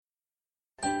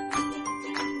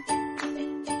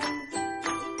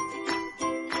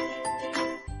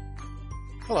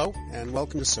Hello, and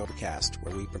welcome to Sobercast,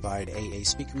 where we provide AA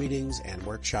speaker meetings and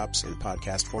workshops in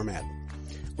podcast format.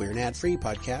 We're an ad-free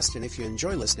podcast, and if you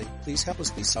enjoy listening, please help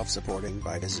us be self-supporting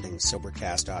by visiting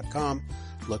Sobercast.com,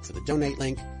 look for the donate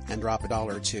link, and drop $1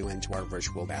 or $2 into our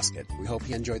virtual basket. We hope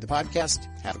you enjoy the podcast.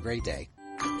 Have a great day.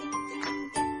 Hi,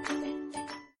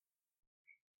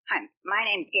 my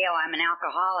name's Gail. I'm an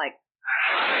alcoholic.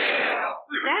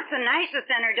 That's the nicest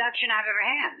introduction I've ever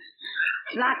had.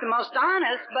 It's not the most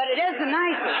honest, but it is the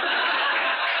nicest.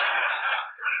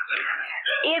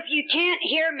 If you can't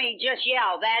hear me, just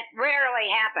yell. That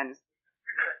rarely happens.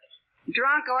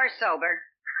 Drunk or sober.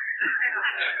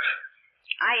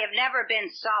 I have never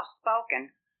been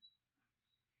soft-spoken.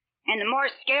 And the more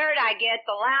scared I get,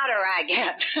 the louder I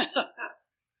get.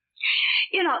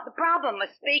 You know, the problem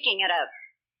with speaking at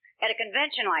a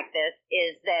convention like this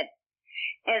is that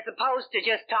as opposed to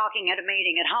just talking at a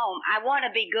meeting at home, I want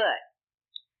to be good.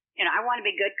 You know, I want to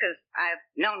be good because I've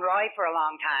known Roy for a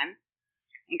long time,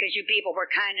 and because you people were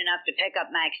kind enough to pick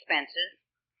up my expenses,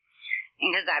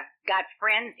 and because I've got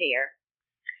friends here.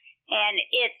 And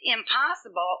it's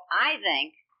impossible, I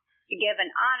think, to give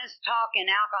an honest talk in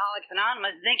Alcoholics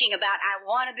Anonymous thinking about, I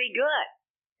want to be good.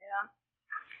 You know?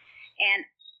 And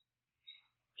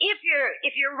if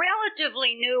you're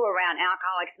relatively new around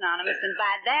Alcoholics Anonymous, and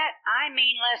by that I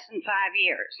mean less than 5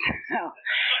 years, so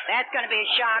that's going to be a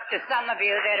shock to some of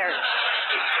you that are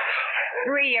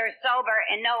 3 years sober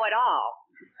and know it all.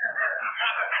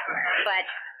 But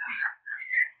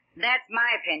that's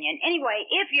my opinion. Anyway,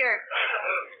 if you're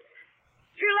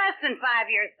less than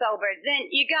 5 years sober, then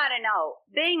you got to know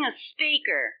being a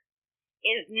speaker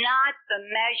is not the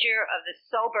measure of the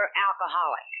sober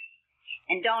alcoholic.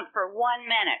 And don't for 1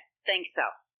 minute think so.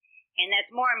 And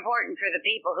that's more important for the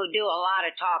people who do a lot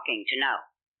of talking to know.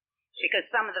 Because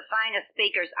some of the finest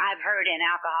speakers I've heard in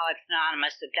Alcoholics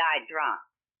Anonymous have died drunk.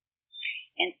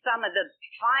 And some of the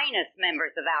finest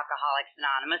members of Alcoholics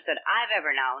Anonymous that I've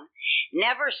ever known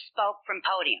never spoke from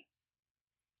podium.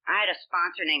 I had a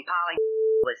sponsor named Polly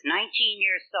who was 19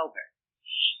 years sober.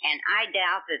 And I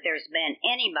doubt that there's been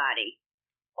anybody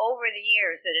over the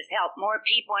years that has helped more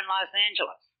people in Los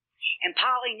Angeles. And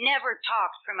Polly never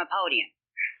talked from a podium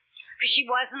because she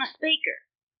wasn't a speaker.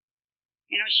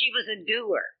 You know, she was a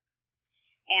doer.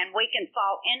 And we can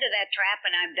fall into that trap,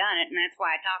 and I've done it, and that's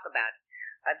why I talk about it,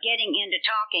 of getting into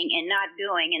talking and not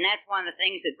doing. And that's one of the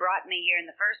things that brought me here in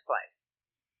the first place.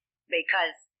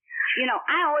 Because, you know,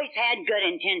 I always had good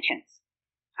intentions.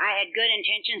 I had good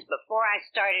intentions before I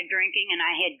started drinking, and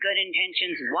I had good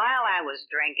intentions while I was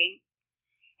drinking.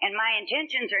 And my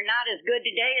intentions are not as good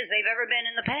today as they've ever been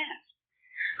in the past.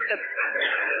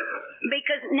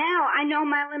 Because now I know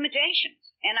my limitations,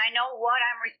 and I know what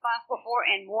I'm responsible for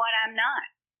and what I'm not.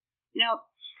 You know,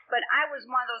 but I was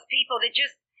one of those people that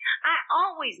I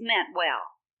always meant well.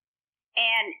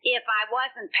 And if I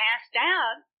wasn't passed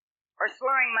out or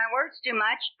slurring my words too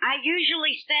much, I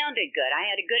usually sounded good.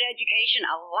 I had a good education,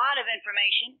 a lot of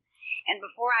information, and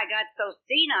before I got so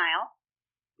senile,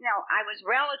 you know, I was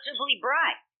relatively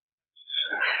bright.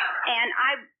 And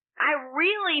I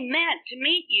really meant to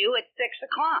meet you at 6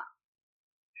 o'clock.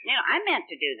 You know, I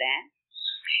meant to do that.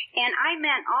 And I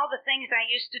meant all the things I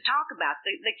used to talk about,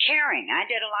 the caring. I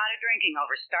did a lot of drinking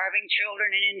over starving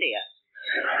children in India.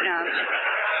 You know.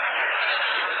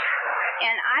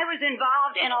 And I was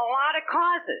involved in a lot of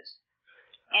causes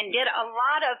and did a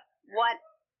lot of what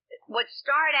would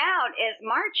start out as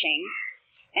marching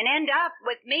and end up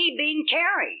with me being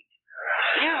carried.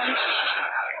 You know.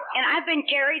 And I've been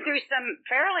carried through some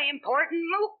fairly important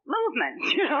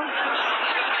movements, you know.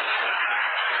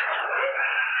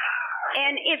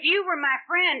 And if you were my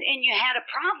friend and you had a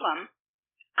problem,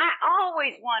 I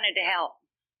always wanted to help.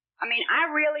 I mean,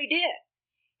 I really did.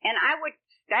 And I would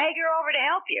stagger over to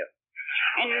help you.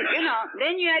 And, you know,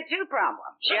 then you had two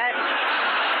problems. You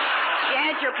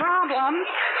had your problem,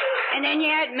 and then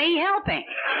you had me helping.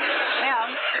 You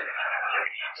know.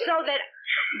 So that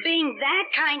being that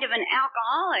kind of an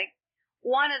alcoholic,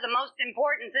 one of the most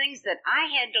important things that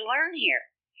I had to learn here,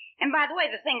 and by the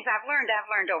way, the things I've learned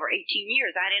over 18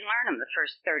 years. I didn't learn them the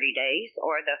first 30 days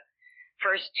or the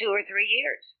first 2 or 3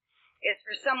 years. It's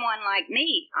for someone like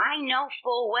me, I know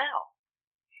full well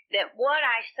that what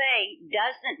I say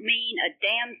doesn't mean a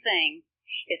damn thing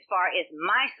as far as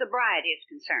my sobriety is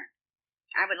concerned.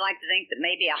 I would like to think that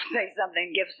maybe I'll say something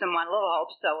and give someone a little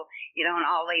hope so you don't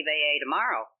all leave AA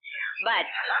tomorrow. But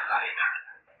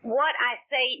what I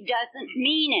say doesn't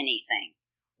mean anything.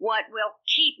 What will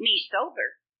keep me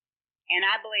sober, and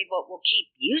I believe what will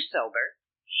keep you sober,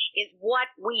 is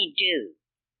what we do.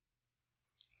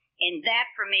 And that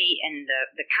for me, and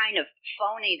the kind of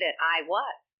phony that I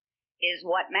was, is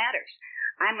what matters.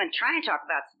 I'm going to try and talk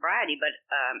about sobriety, but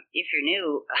if you're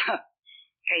new, in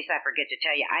case I forget to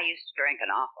tell you, I used to drink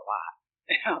an awful lot.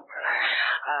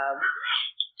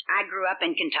 I grew up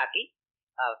in Kentucky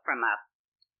from a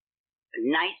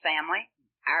nice family,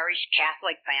 Irish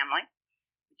Catholic family,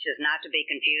 which is not to be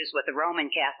confused with the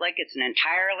Roman Catholic. It's an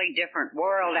entirely different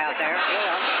world out there.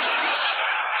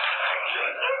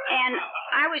 And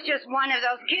I was just one of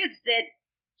those kids that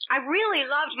I really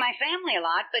loved my family a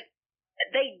lot, but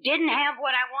they didn't have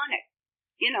what I wanted,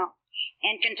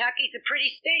 And Kentucky's a pretty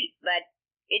state, but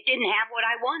it didn't have what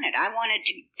I wanted. I wanted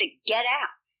to get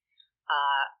out.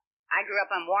 I grew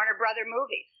up on Warner Brother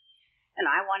movies, and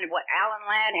I wanted what Alan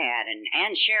Ladd had and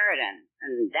Ann Sheridan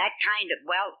and that kind of,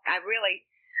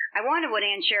 I wanted what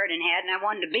Ann Sheridan had, and I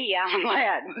wanted to be Alan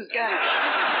Ladd. It was kind of,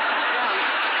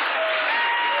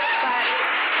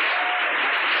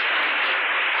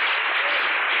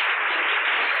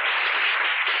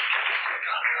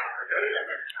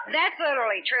 That's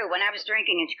literally true. When I was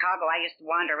drinking in Chicago, I used to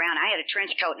wander around. I had a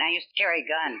trench coat, and I used to carry a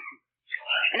gun.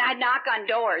 And I'd knock on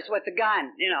doors with the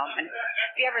gun, And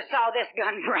if you ever saw this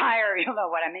gun for hire, you'll know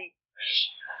what I mean.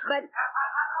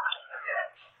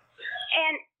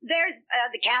 And there's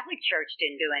the Catholic Church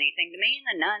didn't do anything to me, and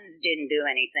the nuns didn't do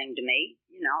anything to me.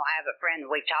 I have a friend,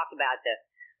 we've talked about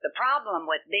the problem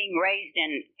with being raised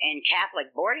in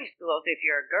Catholic boarding schools if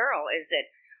you're a girl is that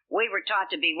we were taught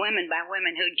to be women by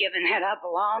women who'd given that up a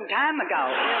long time ago.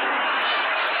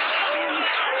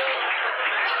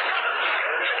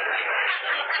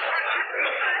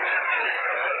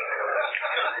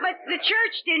 But the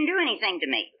church didn't do anything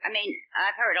to me. I mean,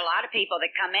 I've heard a lot of people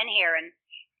that come in here and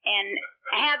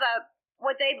have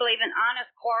what they believe an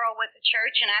honest quarrel with the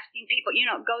church, and I've seen people,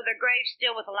 go to their graves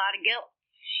still with a lot of guilt.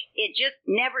 It just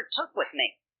never took with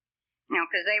me,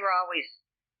 because they were always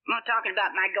talking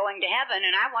about my going to heaven,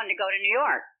 and I wanted to go to New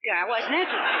York. I wasn't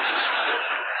interested.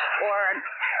 Or,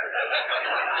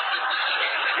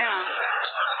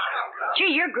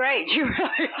 gee, you're great. You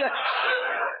really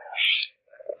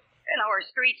or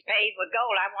streets paved with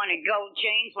gold. I wanted gold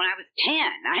chains when I was 10.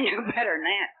 I knew better than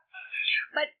that.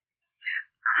 But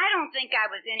I don't think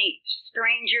I was any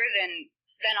stranger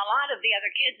than a lot of the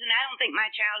other kids, and I don't think my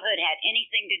childhood had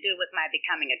anything to do with my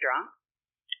becoming a drunk.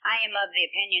 I am of the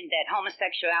opinion that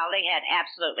homosexuality had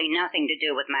absolutely nothing to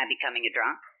do with my becoming a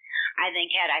drunk. I think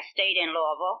had I stayed in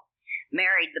Louisville,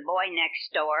 married the boy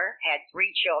next door, had 3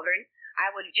 children,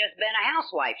 I would have just been a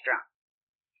housewife drunk.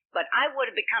 But I would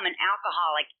have become an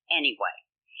alcoholic anyway.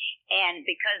 And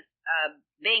because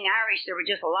being Irish, there were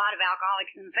just a lot of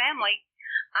alcoholics in the family,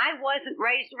 I wasn't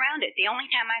raised around it. The only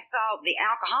time I saw the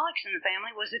alcoholics in the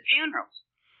family was at funerals.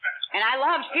 And I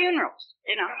loved funerals,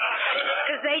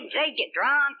 because they'd get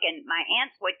drunk, and my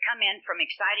aunts would come in from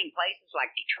exciting places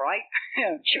like Detroit,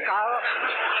 Chicago.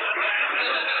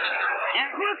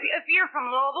 And if you're from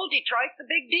Louisville, Detroit's a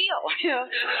big deal,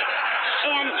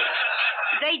 And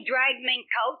they dragged mink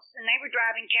coats, and they were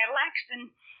driving Cadillacs,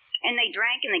 and they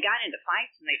drank, and they got into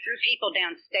fights, and they threw people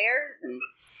downstairs, and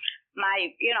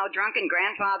my, drunken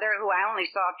grandfather, who I only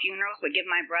saw at funerals, would give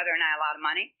my brother and I a lot of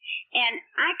money. And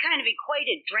I kind of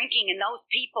equated drinking and those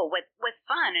people with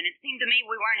fun, and it seemed to me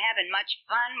we weren't having much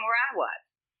fun where I was.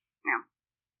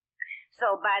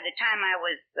 So by the time I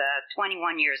was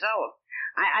 21 years old,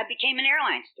 I became an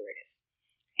airline stewardess.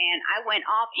 And I went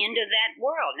off into that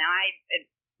world. Now, I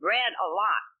read a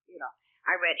lot,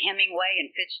 I read Hemingway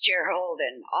and Fitzgerald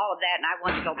and all of that, and I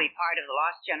wanted to go be part of the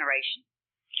lost generation.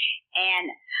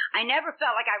 And I never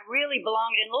felt like I really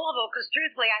belonged in Louisville because,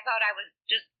 truthfully, I thought I was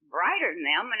just brighter than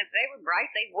them, and if they were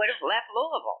bright, they would have left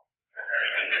Louisville.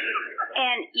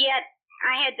 And yet,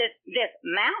 I had this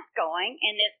mouth going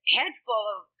and this head full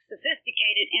of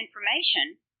sophisticated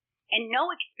information and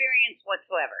no experience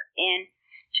whatsoever. And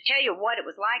to tell you what it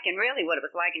was like, and really what it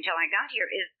was like until I got here,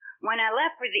 is when I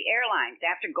left for the airlines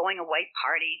after going away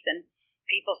parties and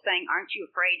people saying, "Aren't you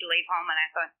afraid to leave home?" And I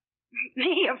thought,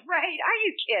 me afraid? Are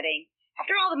you kidding?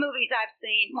 After all the movies I've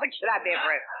seen, what should I be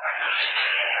afraid of?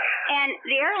 And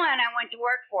the airline I went to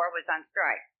work for was on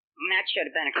strike. And that should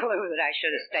have been a clue that I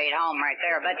should have stayed home right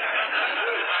there. But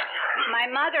my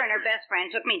mother and her best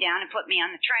friend took me down and put me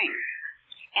on the train.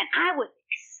 And I was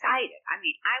excited. I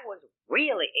mean, I was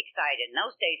really excited. In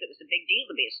those days, it was a big deal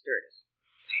to be a stewardess.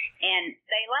 And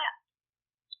they left.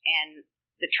 And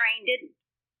the train didn't.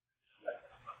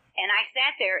 And I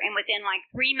sat there, and within like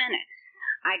 3 minutes,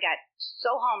 I got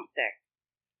so homesick,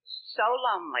 so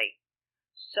lonely,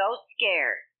 so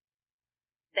scared,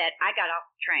 that I got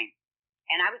off the train.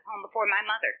 And I was home before my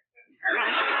mother.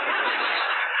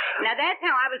 Now, that's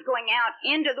how I was going out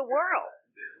into the world.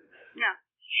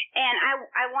 And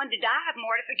I wanted to die of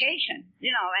mortification,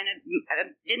 and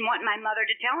I didn't want my mother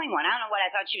to tell anyone. I don't know what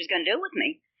I thought she was going to do with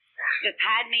me. Just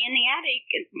hide me in the attic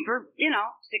for, 60,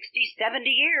 70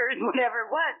 years, whatever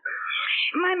it was.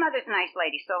 My mother's a nice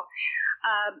lady, so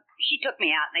she took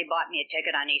me out and they bought me a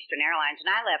ticket on Eastern Airlines,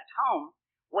 and I left home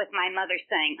with my mother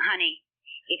saying, honey,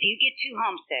 if you get too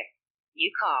homesick, you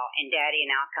call and Daddy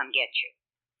and I'll come get you.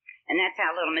 And that's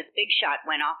how little Miss Big Shot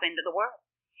went off into the world.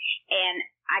 And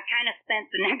I kind of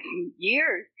spent the next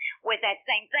years with that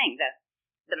same thing,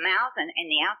 the mouth and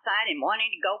the outside and wanting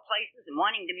to go places and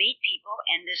wanting to meet people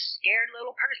and this scared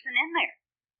little person in there.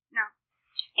 No.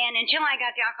 And until I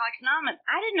got to Alcoholics Anonymous,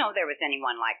 I didn't know there was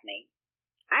anyone like me.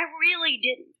 I really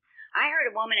didn't. I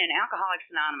heard a woman in Alcoholics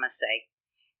Anonymous say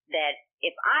that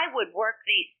if I would work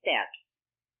these steps,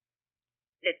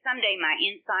 that someday my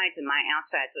insides and my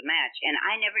outsides would match. And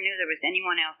I never knew there was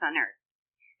anyone else on earth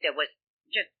that was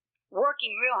just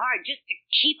working real hard just to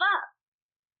keep up.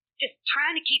 Just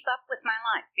trying to keep up with my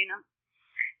life,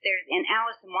 There's in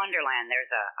Alice in Wonderland, there's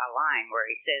a line where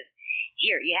he says,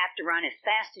 here, you have to run as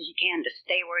fast as you can to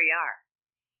stay where you are.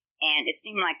 And it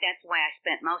seemed like that's the way I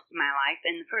spent most of my life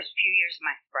in the first few years of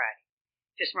my sobriety.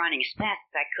 Just running as fast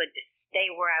as I could to stay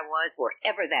where I was,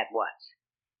 wherever that was.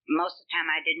 Most of the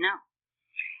time I didn't know.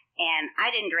 And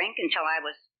I didn't drink until I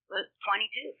was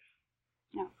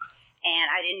 22. And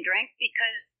I didn't drink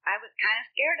because I was kind of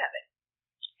scared of it.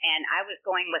 And I was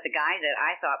going with a guy that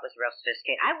I thought was real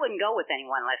sophisticated. I wouldn't go with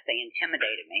anyone unless they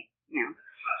intimidated me,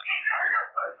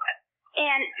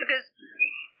 And because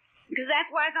that's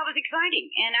why I thought it was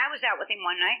exciting. And I was out with him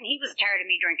one night, and he was tired of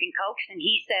me drinking Cokes, and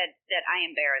he said that I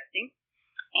embarrassed him.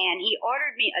 And he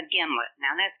ordered me a gimlet.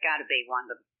 Now, that's got to be one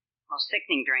of the most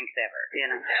sickening drinks ever,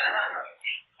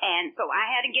 And so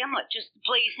I had a gimlet just to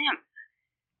please him.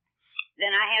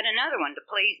 Then I had another one to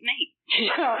please me.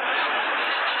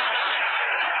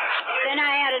 Then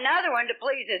I had another one to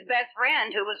please his best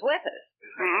friend who was with us.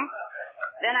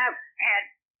 Then I had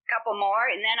a couple more,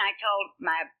 and then I told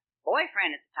my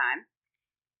boyfriend at the time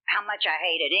how much I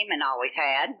hated him and always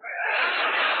had.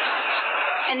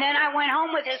 And then I went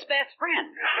home with his best friend.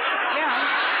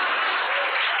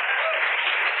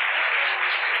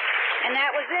 And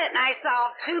that was it. And I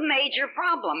solved 2 major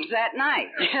problems that night.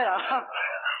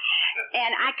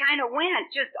 And I kind of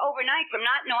went just overnight from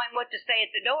not knowing what to say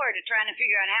at the door to trying to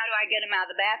figure out how do I get him out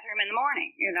of the bathroom in the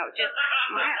morning, just.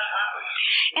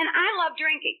 And I love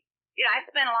drinking. I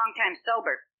spent a long time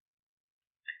sober.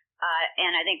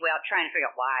 And I think we all trying to figure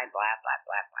out why, blah, blah,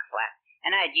 blah, blah, blah.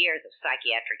 And I had years of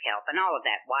psychiatric help and all of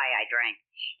that, why I drank.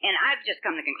 And I've just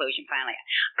come to the conclusion finally.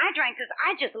 I drank because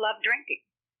I just loved drinking.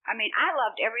 I mean, I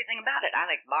loved everything about it. I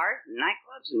liked bars and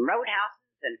nightclubs and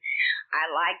roadhouses, and I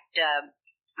liked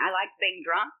being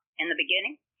drunk in the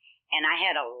beginning, and I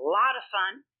had a lot of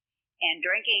fun, and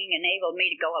drinking enabled me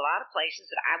to go a lot of places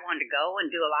that I wanted to go and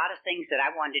do a lot of things that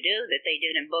I wanted to do that they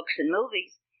did in books and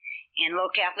movies, and little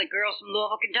Catholic girls from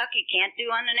Louisville, Kentucky can't do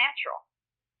on the natural.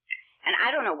 And I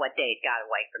don't know what day it got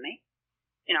away from me.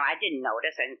 I didn't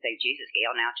notice. I didn't say, Jesus,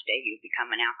 Gail, now today you've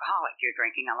become an alcoholic. You're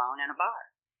drinking alone in a bar.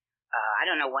 I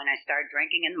don't know when I started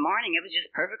drinking in the morning. It was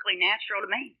just perfectly natural to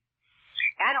me.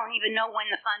 I don't even know when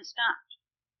the fun stopped.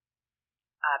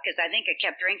 Because I think I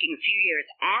kept drinking a few years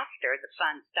after the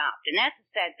fun stopped. And that's the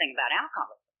sad thing about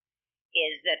alcoholism,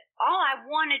 is that all I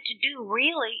wanted to do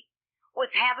really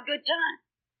was have a good time.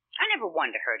 I never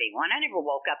wanted to hurt anyone. I never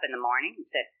woke up in the morning and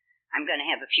said, I'm going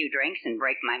to have a few drinks and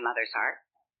break my mother's heart.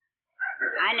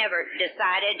 I never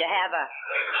decided to have a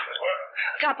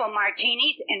couple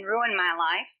martinis and ruin my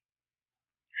life.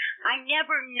 I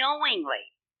never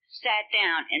knowingly sat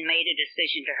down and made a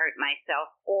decision to hurt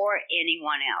myself or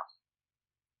anyone else.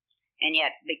 And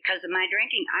yet, because of my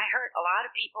drinking, I hurt a lot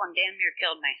of people and damn near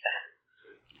killed myself.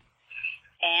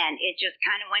 And it just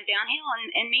kind of went downhill.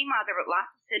 And meanwhile, there were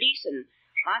lots of cities and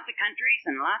lots of countries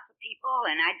and lots of people.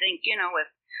 And I think, if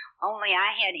only I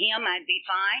had him, I'd be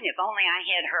fine. If only I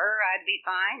had her, I'd be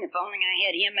fine. If only I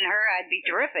had him and her, I'd be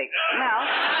terrific.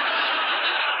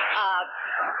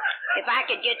 If I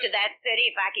could get to that city,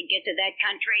 if I could get to that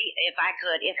country, if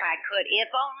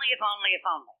only.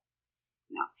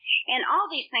 No. And all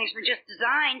these things were just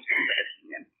designed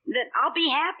that I'll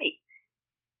be happy.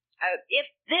 If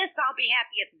this, I'll be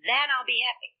happy. If that, I'll be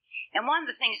happy. And one of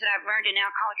the things that I've learned in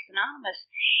Alcoholics Anonymous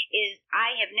is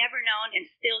I have never known and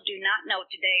still do not know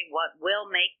today what will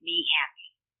make me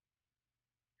happy.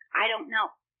 I don't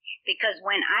know. Because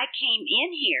when I came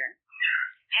in here,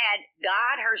 had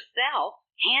God herself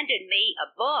handed me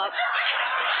a book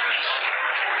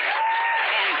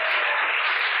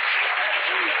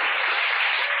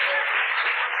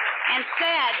and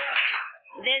said,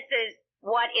 this is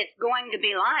what it's going to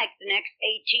be like the next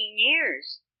 18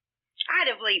 years, I'd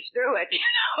have leafed through it,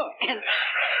 and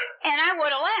I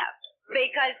would have left,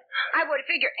 because I would have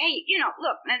figured, hey,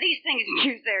 look, now these things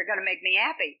you say are going to make me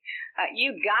happy.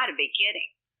 You got to be kidding.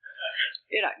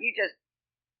 You just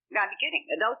got to be kidding.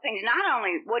 Those things not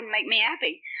only wouldn't make me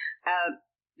happy,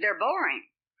 they're boring.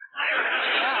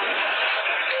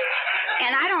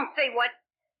 And I don't see what's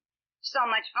so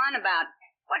much fun about,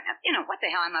 what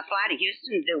the hell, am I fly to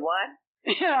Houston to do what?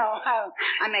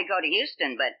 I may go to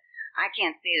Houston, but I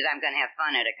can't see that I'm going to have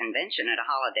fun at a convention at a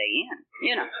Holiday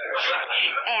Inn,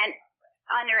 And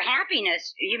under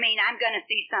happiness, you mean I'm going to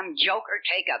see some joker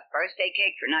take a birthday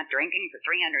cake for not drinking for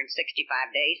 365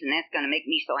 days, and that's going to make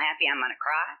me so happy I'm going to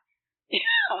cry?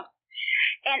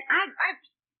 And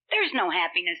there's no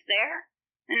happiness there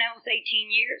in those 18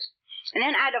 years. And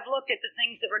then I'd have looked at the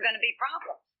things that were going to be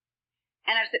problems.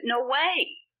 And I said, no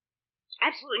way.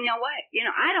 Absolutely no way.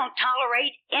 I don't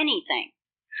tolerate anything.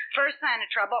 First sign of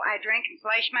trouble, I drink and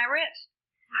slash my wrist.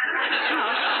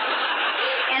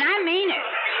 And I mean it.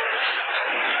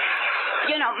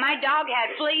 My dog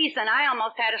had fleas and I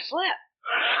almost had a slip.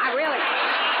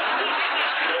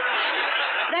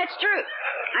 That's true.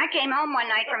 I came home one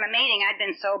night from a meeting. I'd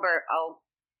been sober,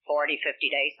 40, 50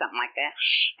 days, something like that.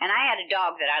 And I had a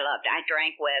dog that I loved. I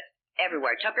drank with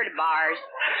everywhere. Took her to bars.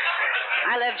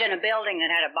 I lived in a building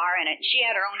that had a bar in it. She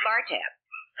had her own bar tab.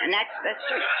 And that's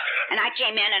true. And I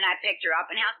came in and I picked her up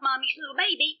and how's Mommy's little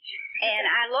baby? And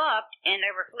I looked and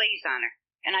there were fleas on her.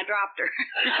 And I dropped her.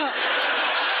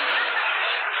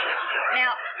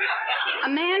 Now,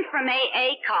 a man from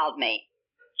AA called me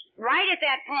right at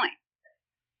that point.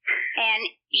 And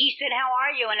he said, how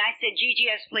are you? And I said, Gigi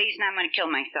has fleas and I'm going to kill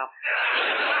myself.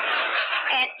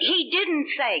 And he didn't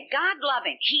say, God love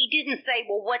him, he didn't say,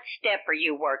 well, what step are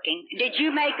you working? Did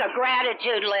you make a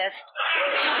gratitude list?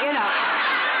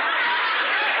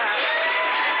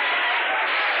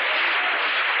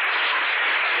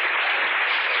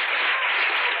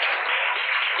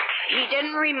 He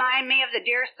didn't remind me of the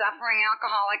dear suffering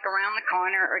alcoholic around the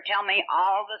corner or tell me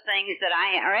all the things that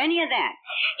or any of that.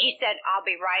 He said, I'll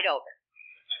be right over.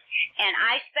 And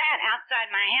I sat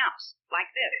outside my house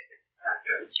like this.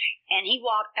 And he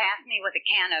walked past me with a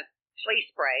can of flea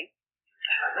spray,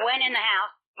 went in the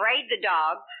house, sprayed the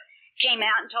dog, came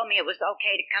out and told me it was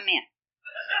okay to come in.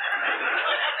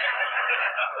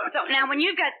 So now when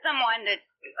you've got someone that's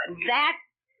that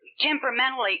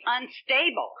temperamentally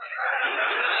unstable,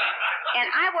 and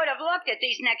I would have looked at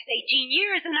these next 18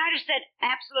 years and I'd have said,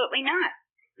 absolutely not.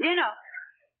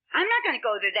 I'm not going to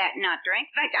go through that and not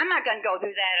drink. In fact, I'm not going to go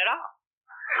through that at all.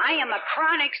 I am a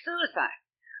chronic suicide.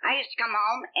 I used to come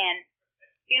home and,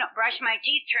 brush my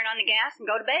teeth, turn on the gas, and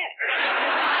go to bed.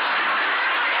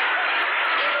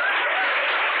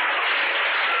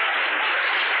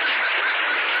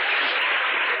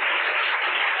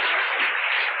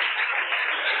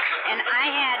 And I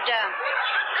had,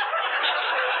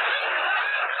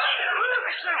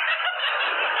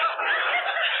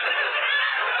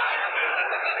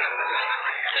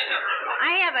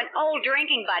 have an old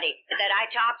drinking buddy that I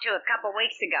talked to a couple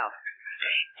weeks ago.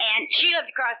 And she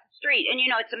lived across the street. And,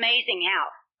 it's amazing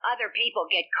how other people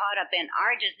get caught up in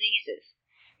our diseases.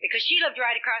 Because she lived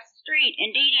right across the street.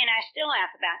 And Dee Dee and I still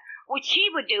laugh about what she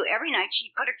would do every night.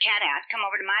 She'd put her cat out, come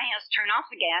over to my house, turn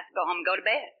off the gas, go home and go to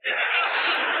bed.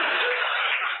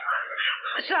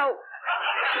 So,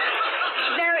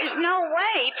 there is no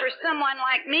way for someone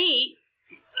like me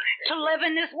to live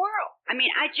in this world. I mean,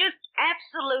 I just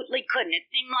absolutely couldn't. It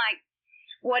seemed like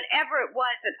whatever it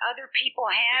was that other people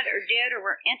had or did or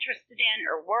were interested in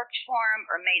or worked for them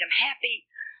or made them happy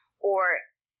or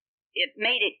it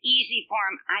made it easy for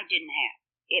them, I didn't have.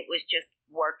 It was just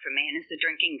work for me. And as the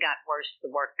drinking got worse,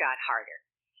 the work got harder.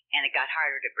 And it got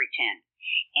harder to pretend.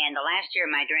 And the last year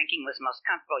of my drinking was the most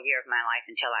comfortable year of my life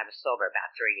until I was sober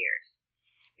about 3 years.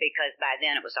 Because by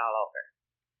then it was all over.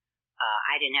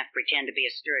 I didn't have to pretend to be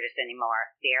a stewardess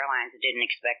anymore. The airlines didn't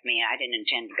expect me. I didn't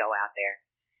intend to go out there.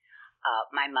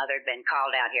 My mother had been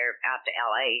called out to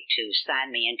L.A. to sign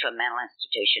me into a mental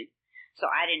institution. So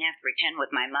I didn't have to pretend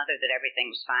with my mother that everything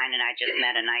was fine and I just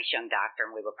met a nice young doctor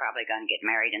and we were probably going to get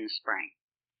married in the spring.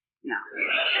 No.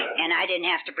 And I didn't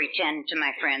have to pretend to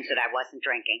my friends that I wasn't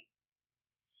drinking.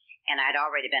 And I'd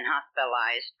already been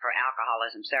hospitalized for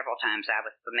alcoholism several times. I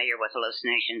was familiar with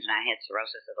hallucinations and I had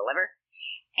cirrhosis of the liver.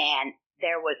 And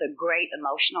there was a great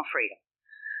emotional freedom.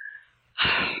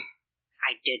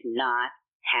 I did not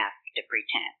have to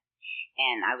pretend.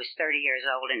 And I was 30 years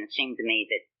old and it seemed to me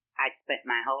that I'd spent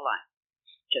my whole life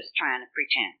just trying to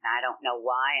pretend. Now, I don't know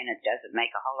why and it doesn't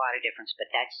make a whole lot of difference, but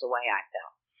that's the way I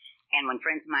felt. And when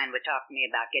friends of mine would talk to me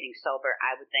about getting sober,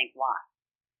 I would think, why?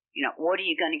 what are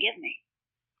you going to give me?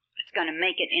 It's going to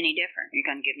make it any different. You're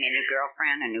going to give me a new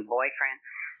girlfriend, a new boyfriend,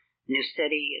 a new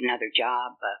city, another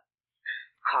job, a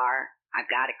car. I've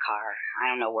got a car.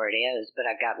 I don't know where it is, but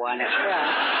I've got one.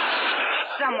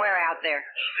 Somewhere out there.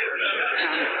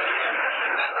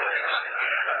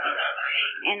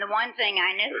 And the one thing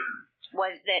I knew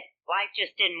was that life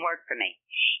just didn't work for me.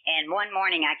 And one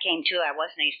morning I came to, I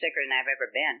wasn't any sicker than I've ever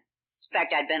been. In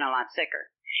fact, I'd been a lot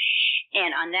sicker.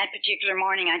 And on that particular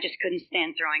morning, I just couldn't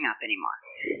stand throwing up anymore.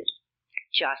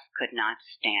 Just could not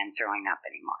stand throwing up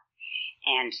anymore.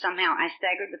 And somehow I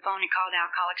staggered the phone and called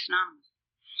Alcoholics Anonymous.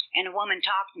 And a woman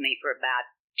talked to me for about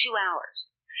 2 hours.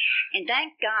 And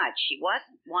thank God she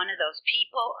wasn't one of those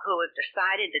people who have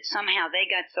decided that somehow they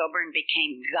got sober and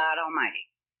became God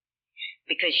Almighty.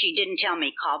 Because she didn't tell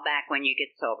me, call back when you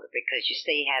get sober. Because you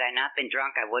see, had I not been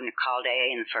drunk, I wouldn't have called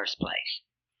AA in the first place.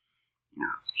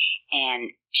 No.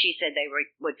 And she said they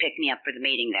would pick me up for the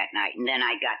meeting that night. And then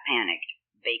I got panicked.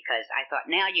 Because I thought,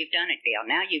 now you've done it, Gail.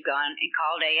 Now you've gone and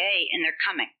called AA and they're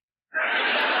coming.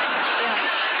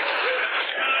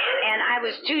 And I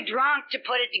was too drunk to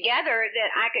put it together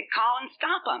that I could call and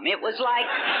stop them. It was like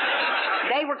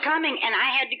they were coming and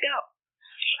I had to go.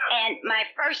 And my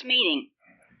first meeting,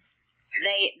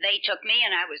 they took me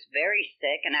and I was very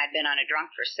sick and I'd been on a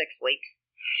drunk for 6 weeks.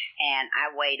 And I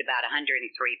weighed about 103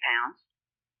 pounds,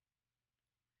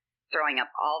 throwing up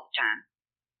all the time.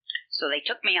 So they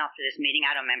took me off to this meeting.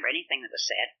 I don't remember anything that was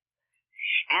said.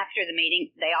 After the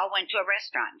meeting, they all went to a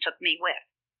restaurant and took me with.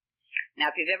 Now,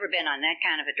 if you've ever been on that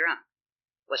kind of a drunk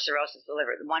with cirrhosis of the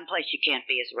liver, the one place you can't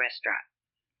be is a restaurant.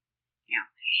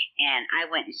 And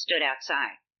I went and stood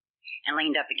outside and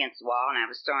leaned up against the wall, and I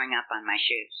was throwing up on my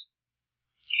shoes.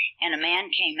 And a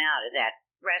man came out of that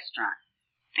restaurant,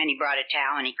 and he brought a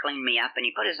towel, and he cleaned me up, and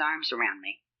he put his arms around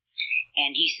me.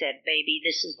 And he said, baby,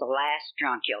 this is the last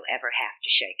drunk you'll ever have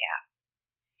to shake out.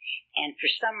 And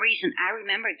for some reason, I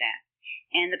remembered that.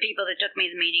 And the people that took me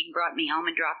to the meeting brought me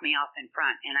home and dropped me off in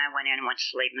front. And I went in and went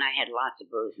to sleep, and I had lots of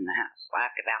booze in the house.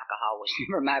 Lack of alcohol was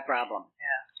never my problem.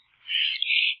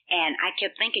 Yeah. And I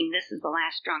kept thinking, this is the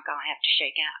last drunk I'll have to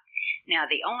shake out. Now,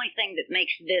 the only thing that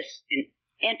makes this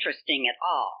interesting at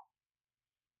all,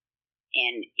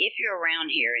 and if you're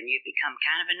around here and you've become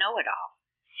kind of a know-it-all,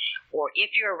 or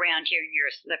if you're around here and you're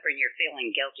a slipper and you're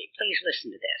feeling guilty, please listen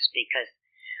to this, because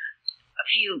a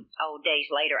few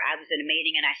days later, I was in a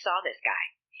meeting and I saw this guy.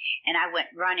 And I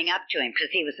went running up to him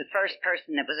because he was the first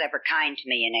person that was ever kind to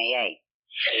me in AA.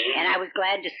 And I was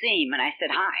glad to see him. And I said,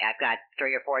 hi, I've got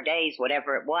 3 or 4 days,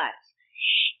 whatever it was.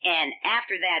 And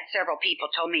after that, several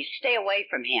people told me, stay away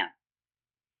from him.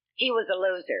 He was a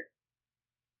loser.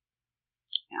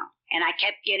 And I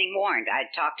kept getting warned.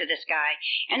 I'd talk to this guy,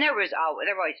 and there were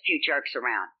always a few jerks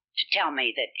around to tell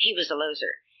me that he was a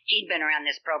loser. He'd been around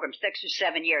this program 6 or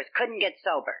 7 years, couldn't get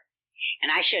sober,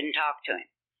 and I shouldn't talk to him.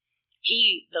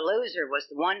 He, the loser, was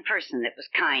the one person that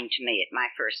was kind to me at my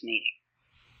first meeting.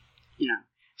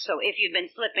 So if you've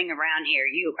been slipping around here,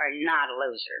 you are not a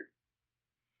loser.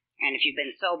 And if you've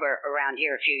been sober around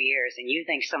here a few years and you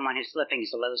think someone who's slipping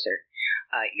is a loser,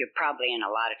 you're probably in a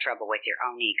lot of trouble with your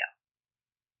own ego.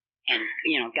 And,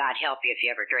 God help you if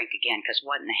you ever drink again, because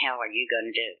what in the hell are you going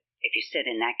to do if you sit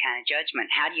in that kind of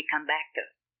judgment? How do you come back to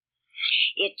it?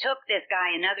 It took this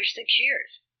guy another 6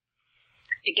 years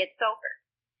to get sober,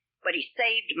 but he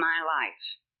saved my life,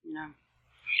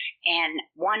 And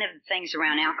one of the things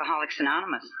around Alcoholics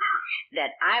Anonymous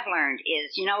that I've learned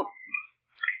is,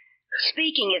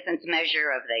 speaking isn't the measure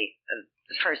of the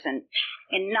person,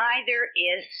 and neither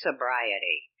is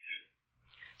sobriety.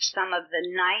 Some of the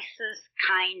nicest,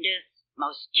 kindest,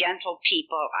 most gentle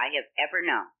people I have ever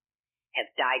known have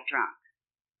died drunk.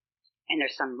 And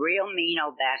there's some real mean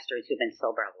old bastards who've been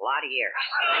sober a lot of years.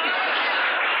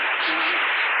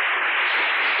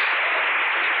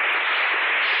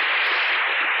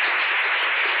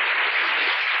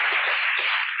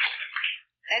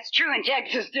 That's true in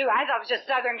Texas, too. I thought it was just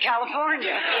Southern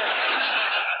California.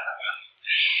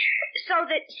 So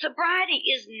that sobriety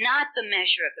is not the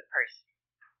measure of the person.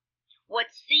 What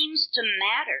seems to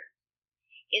matter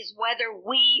is whether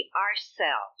we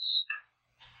ourselves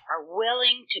are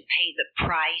willing to pay the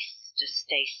price to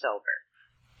stay sober.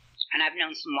 And I've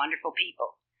known some wonderful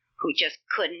people who just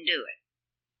couldn't do it.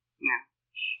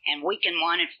 And we can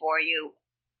want it for you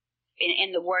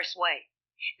in the worst way.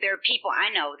 There are people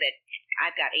I know that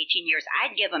I've got 18 years.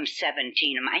 I'd give them 17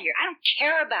 of my years. I don't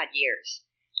care about years.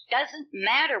 Doesn't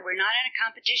matter. We're not in a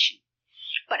competition.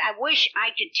 But I wish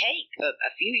I could take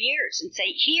a few years and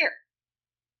say, here's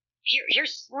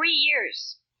 3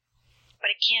 years.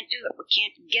 But I can't do it. We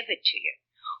can't give it to you.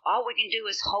 All we can do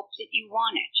is hope that you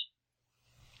want it.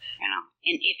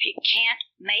 And if you can't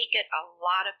make it, a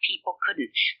lot of people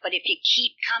couldn't. But if you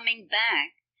keep coming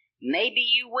back, maybe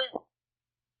you will.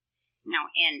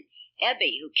 And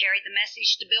Ebby, who carried the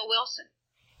message to Bill Wilson,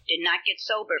 did not get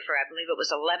sober for, I believe it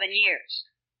was 11 years.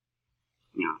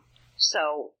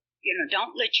 So,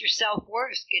 don't let your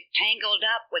self-worth get tangled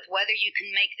up with whether you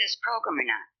can make this program or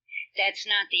not. That's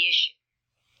not the issue.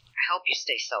 I hope you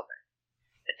stay sober.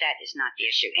 But that is not the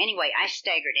issue. Anyway, I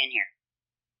staggered in here.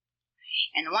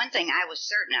 And the one thing I was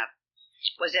certain of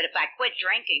was that if I quit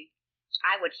drinking,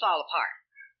 I would fall apart.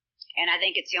 And I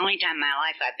think it's the only time in my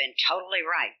life I've been totally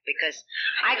right, because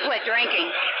I quit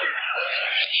drinking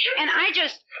and I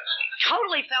just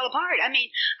totally fell apart. I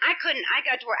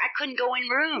got to where I couldn't go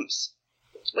in rooms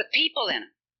with people in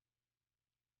them.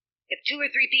 If 2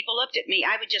 or 3 people looked at me,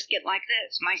 I would just get like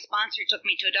this. My sponsor took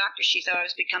me to a doctor. She thought I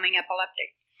was becoming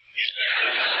epileptic.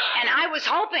 And I was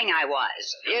hoping I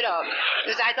was,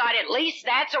 because I thought at least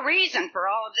that's a reason for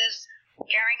all of this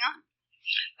carrying on.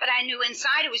 But I knew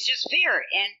inside it was just fear,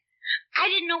 and I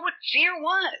didn't know what fear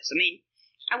was.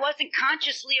 I wasn't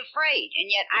consciously afraid, and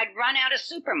yet I'd run out of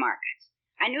supermarkets.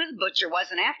 I knew the butcher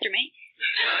wasn't after me.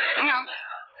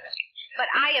 But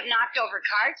I have knocked over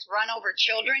carts, run over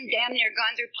children, damn near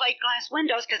gone through plate glass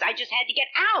windows because I just had to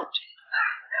get out.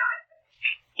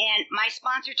 And my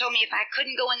sponsor told me if I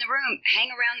couldn't go in the room,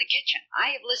 hang around the kitchen.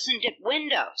 I have listened at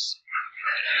windows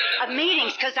of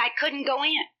meetings because I couldn't go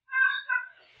in.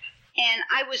 And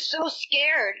I was so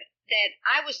scared that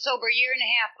I was sober a year and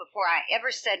a half before I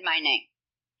ever said my name.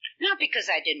 Not because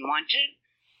I didn't want to,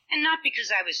 and not because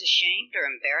I was ashamed or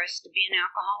embarrassed to be an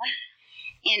alcoholic,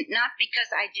 and not because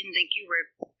I didn't think you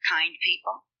were kind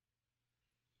people.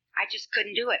 I just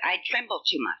couldn't do it. I trembled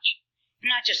too much.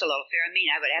 Not just a little fear.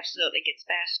 I would absolutely get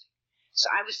spastic.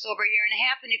 So I was sober a year and a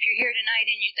half, and if you're here tonight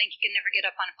and you think you can never get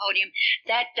up on a podium,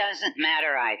 that doesn't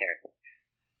matter either.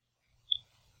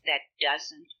 That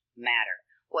doesn't matter.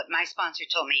 What my sponsor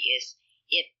told me is,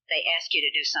 if they ask you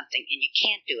to do something and you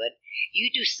can't do it,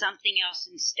 you do something else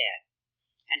instead.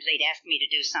 And they'd ask me to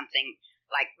do something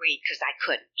like read, because I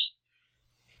couldn't.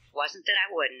 It wasn't that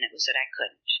I wouldn't, it was that I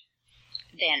couldn't.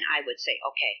 Then I would say,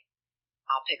 okay,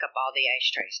 I'll pick up all the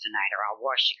ashtrays tonight, or I'll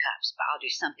wash your cups, but I'll do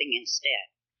something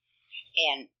instead.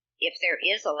 And if there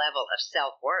is a level of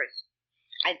self-worth,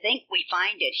 I think we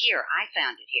find it here. I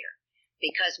found it here.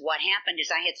 Because what happened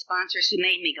is I had sponsors who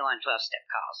made me go on 12-step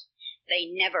calls. They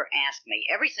never asked me.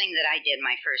 Everything that I did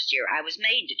my first year, I was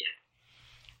made to do.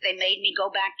 They made me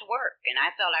go back to work, and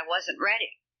I felt I wasn't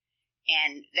ready.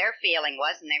 And their feeling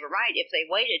was, and they were right, if they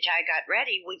waited till I got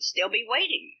ready, we'd still be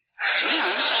waiting.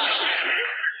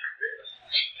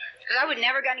 Because I was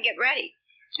never going to get ready.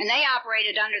 And they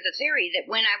operated under the theory that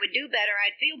when I would do better,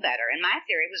 I'd feel better. And my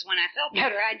theory was when I felt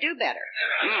better, I'd do better.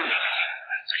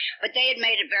 But they had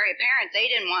made it very apparent they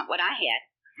didn't want what I had.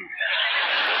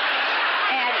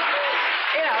 And,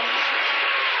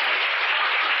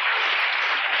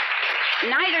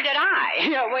 neither did I.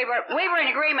 We were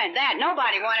in agreement that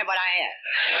nobody wanted what I had.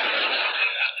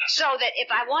 So that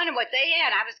if I wanted what they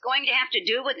had, I was going to have to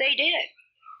do what they did.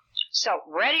 So,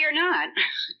 ready or not,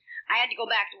 I had to go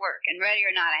back to work. And ready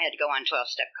or not, I had to go on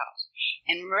 12-step calls.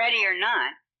 And ready or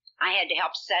not, I had to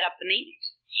help set up the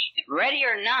meetings. Ready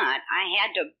or not, I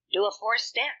had to do a 4th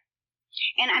step.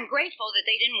 And I'm grateful that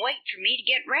they didn't wait for me to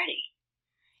get ready.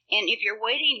 And if you're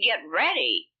waiting to get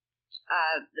ready,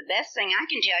 the best thing I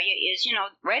can tell you is,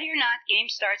 ready or not, the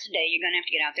game starts today, you're going to have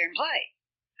to get out there and play.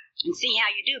 And see how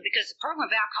you do. Because the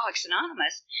program of Alcoholics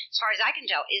Anonymous, as far as I can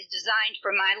tell, is designed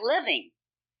for my living.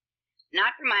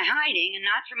 Not for my hiding and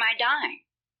not for my dying,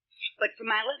 but for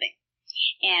my living.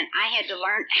 And I had to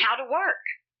learn how to work.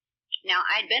 Now,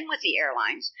 I'd been with the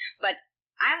airlines, but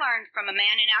I learned from a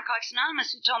man in Alcoholics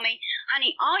Anonymous who told me,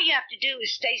 honey, all you have to do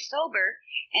is stay sober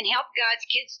and help God's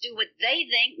kids do what they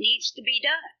think needs to be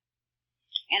done.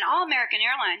 And all American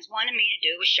Airlines wanted me to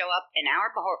do was show up an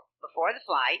hour before the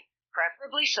flight,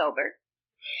 preferably sober.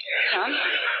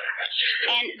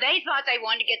 And they thought they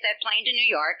wanted to get that plane to New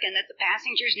York and that the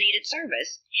passengers needed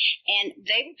service. And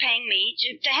they were paying me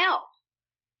to help.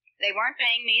 They weren't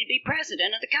paying me to be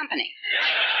president of the company.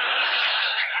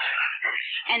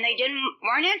 And they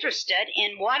weren't interested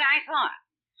in what I thought.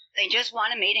 They just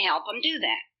wanted me to help them do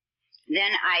that.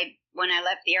 Then when I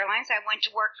left the airlines, I went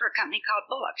to work for a company called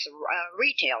Bullock's, a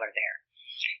retailer there.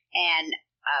 And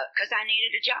because I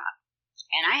needed a job.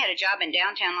 And I had a job in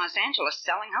downtown Los Angeles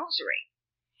selling hosiery.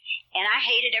 And I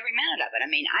hated every minute of it.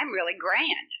 I'm really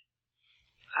grand.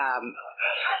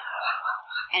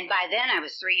 And by then I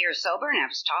was 3 years sober, and I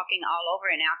was talking all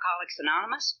over in Alcoholics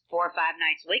Anonymous 4 or 5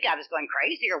 nights a week. I was going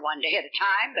crazy, or one day at a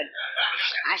time, but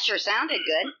I sure sounded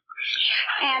good.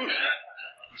 And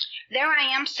there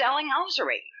I am selling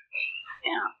hosiery.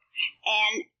 You know,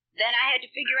 and then I had to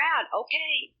figure out,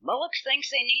 okay, Bullock's thinks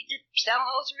they need to sell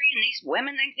hosiery, and these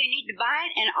women think they need to buy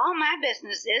it, and all my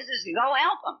business is to go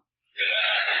help them.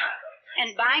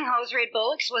 And buying hosiery at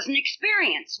Bullock's was an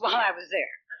experience while I was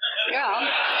there. You know.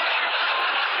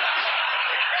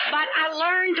 But I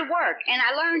learned to work, and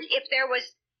I learned if there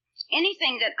was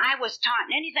anything that I was taught,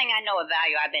 anything I know of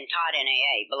value I've been taught in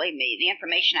AA, believe me, the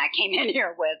information I came in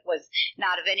here with was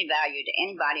not of any value to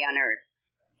anybody on earth.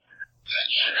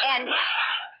 And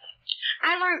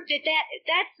I learned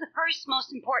that's the first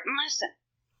most important lesson.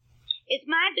 It's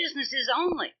my business is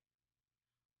only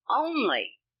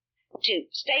to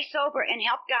stay sober and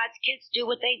help God's kids do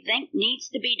what they think needs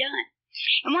to be done.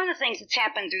 And one of the things that's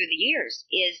happened through the years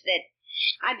is that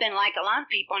I've been like a lot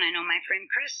of people, and I know my friend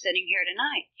Chris sitting here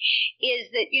tonight, is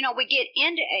that, you know, we get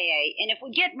into AA, and if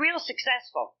we get real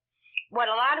successful, what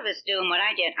a lot of us do and what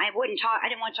I did, I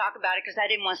didn't want to talk about it because I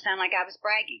didn't want to sound like I was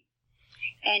bragging.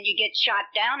 And you get shot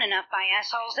down enough by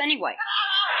assholes anyway.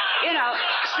 You know,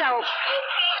 so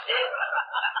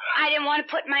I didn't want to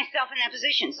put myself in that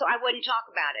position, so I wouldn't talk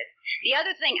about it. The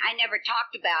other thing I never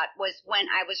talked about was when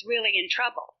I was really in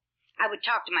trouble. I would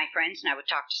talk to my friends, and I would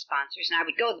talk to sponsors, and I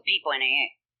would go to the people in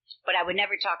AA. But I would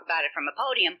never talk about it from a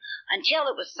podium until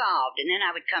it was solved, and then I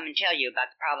would come and tell you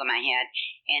about the problem I had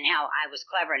and how I was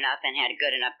clever enough and had a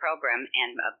good enough program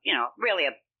and, you know, really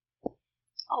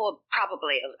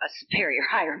probably a superior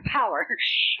higher power,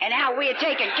 and how we had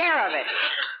taken care of it.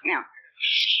 You know.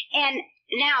 And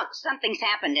now something's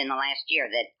happened in the last year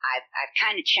that I've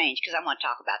kind of changed because I want to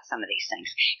talk about some of these things.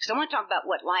 Because I want to talk about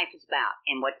what life is about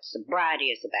and what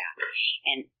sobriety is about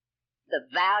and the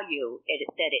value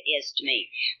that it is to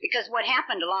me. Because what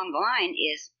happened along the line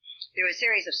is through a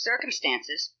series of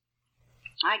circumstances,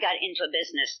 I got into a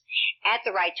business at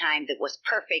the right time that was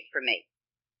perfect for me.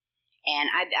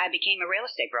 And I became a real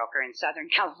estate broker in Southern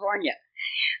California,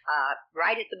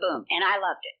 right at the boom. And I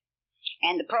loved it.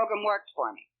 And the program worked for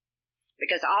me.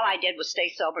 Because all I did was stay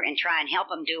sober and try and help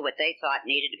them do what they thought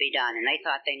needed to be done. And they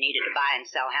thought they needed to buy and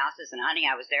sell houses. And honey,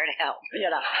 I was there to help. You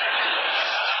know.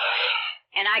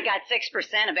 And I got 6%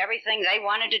 of everything they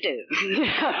wanted to do.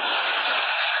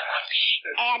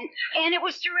 And it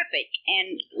was terrific.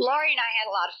 And Laurie and I had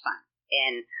a lot of fun.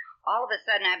 And all of a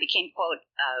sudden I became, quote,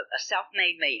 a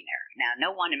self-made millionaire. Now,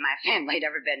 no one in my family had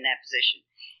ever been in that position.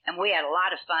 And we had a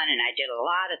lot of fun, and I did a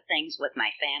lot of things with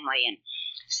my family and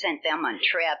sent them on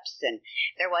trips. And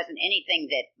there wasn't anything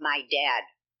that my dad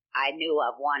I knew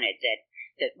of wanted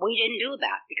that we didn't do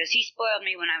about, because he spoiled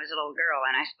me when I was a little girl,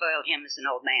 and I spoiled him as an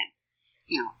old man.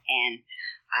 You know, and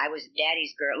I was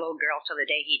Daddy's little girl till the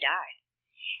day he died.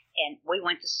 And we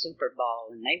went to Super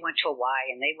Bowl, and they went to Hawaii,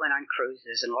 and they went on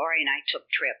cruises, and Laurie and I took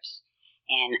trips.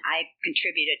 And I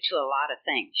contributed to a lot of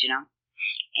things, you know.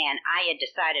 And I had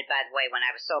decided, by the way, when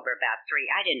I was sober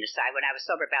when I was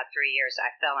sober about 3 years,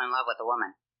 I fell in love with a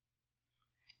woman.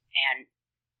 And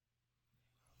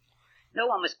no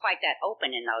one was quite that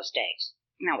open in those days.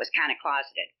 You know, it was kind of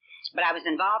closeted. But I was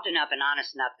involved enough and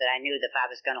honest enough that I knew that if I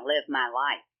was going to live my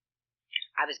life,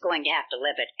 I was going to have to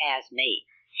live it as me.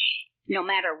 No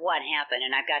matter what happened,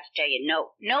 and I've got to tell you,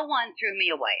 no one threw me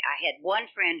away. I had one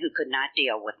friend who could not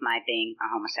deal with my being a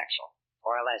homosexual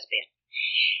or a lesbian.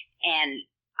 And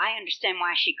I understand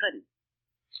why she couldn't.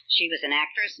 She was an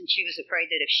actress, and she was afraid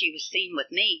that if she was seen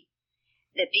with me,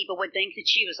 that people would think that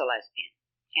she was a lesbian,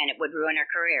 and it would ruin her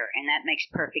career, and that makes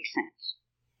perfect sense.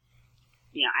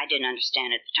 You know, I didn't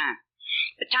understand at the time.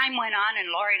 But time went on,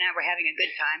 and Laurie and I were having a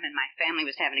good time, and my family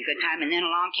was having a good time, and then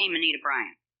along came Anita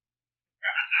Bryant.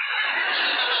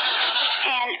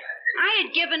 And I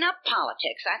had given up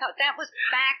politics. I thought that was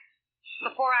back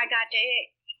before I got to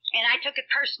AA. And I took it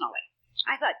personally.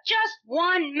 I thought, just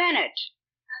 1 minute.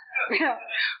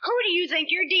 Who do you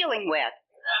think you're dealing with?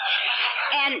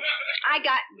 And I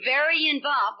got very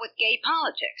involved with gay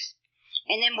politics.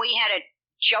 And then we had a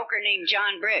joker named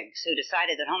John Briggs who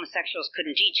decided that homosexuals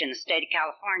couldn't teach in the state of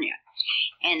California.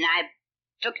 And I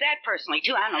took that personally,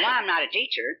 too. I don't know why I'm not a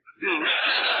teacher.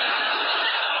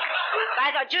 I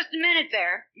thought, just a minute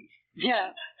there.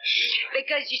 Yeah.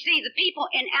 Because, you see, the people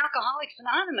in Alcoholics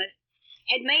Anonymous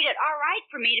had made it all right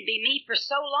for me to be me for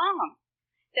so long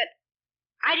that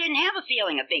I didn't have a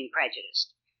feeling of being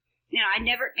prejudiced. You know, I'd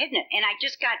never hidden it. And I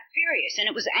just got furious. And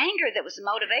it was anger that was the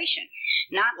motivation,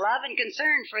 not love and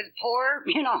concern for the poor,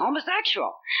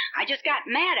 homosexual. I just got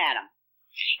mad at him.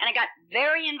 And I got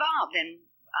very involved, and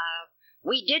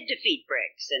we did defeat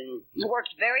Briggs and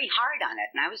worked very hard on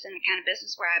it. And I was in the kind of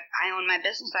business where I owned my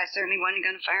business. I certainly wasn't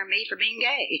going to fire me for being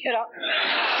gay,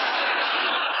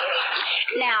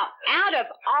 Now, out of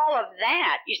all of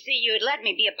that, you see, you had let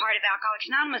me be a part of Alcoholics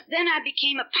Anonymous. Then I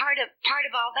became a part of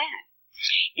all that.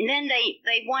 And then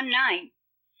they one night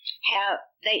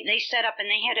they set up and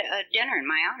they had a dinner in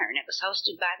my honor, and it was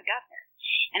hosted by the governor.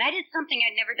 And I did something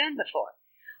I'd never done before.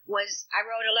 Was I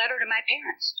wrote a letter to my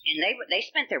parents, and they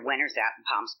spent their winters out in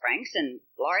Palm Springs, and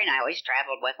Lori and I always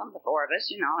traveled with them, the four of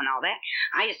us, and all that.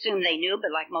 I assumed they knew,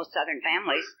 but like most Southern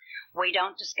families, we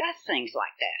don't discuss things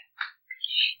like that.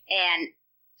 And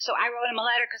so I wrote them a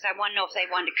letter because I wanted to know if they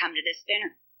wanted to come to this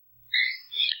dinner.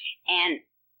 And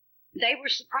they were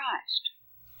surprised.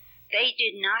 They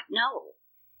did not know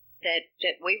that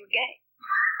we were gay.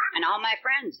 And all my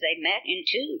friends, they met in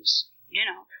twos,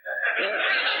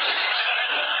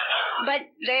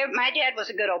 But my dad was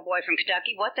a good old boy from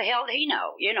Kentucky. What the hell did he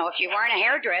know? If you weren't a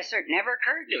hairdresser, it never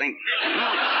occurred to him.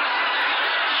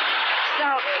 So,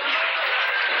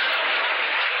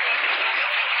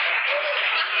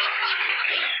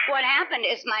 what happened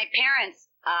is my parents,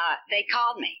 they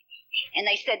called me, and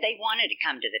they said they wanted to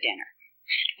come to the dinner.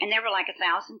 And there were like 1,000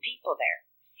 people there.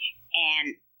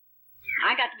 And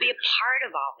I got to be a part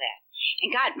of all that. And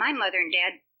God, my mother and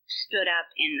dad stood up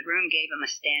in the room, gave him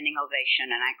a standing ovation,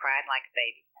 and I cried like a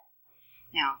baby.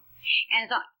 And I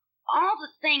thought, all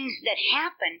the things that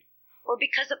happened were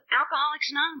because of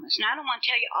Alcoholics Anonymous. And I don't want to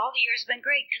tell you all the years have been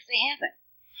great, because they haven't.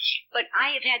 But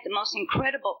I have had the most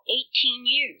incredible 18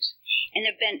 years. And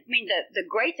they've been, the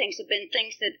great things have been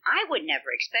things that I would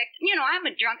never expect. I'm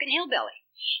a drunken hillbilly,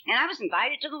 and I was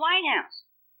invited to the White House.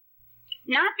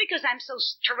 Not because I'm so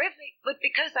terrific, but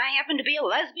because I happen to be a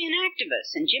lesbian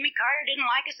activist. And Jimmy Carter didn't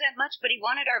like us that much, but he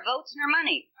wanted our votes and our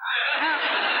money.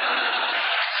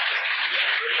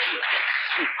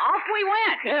 Off we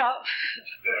went,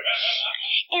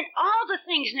 And all the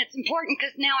things, and it's important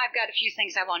because now I've got a few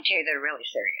things I want to tell you that are really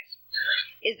serious,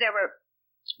 is there were,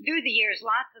 through the years,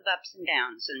 lots of ups and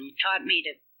downs, and you taught me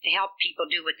to help people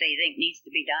do what they think needs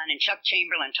to be done. And Chuck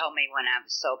Chamberlain told me when I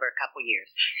was sober a couple years,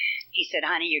 he said,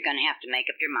 honey, you're going to have to make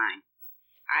up your mind.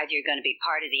 Either you're going to be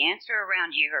part of the answer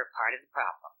around here or part of the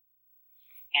problem.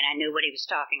 And I knew what he was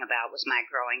talking about was my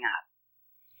growing up.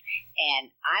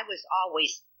 And I was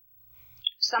always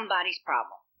somebody's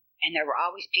problem. And there were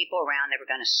always people around that were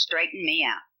going to straighten me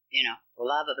out. The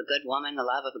love of a good woman, the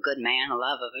love of a good man, the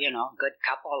love of, a good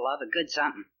couple, the love of good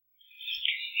something.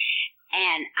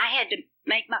 And I had to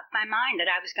make up my mind that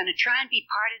I was going to try and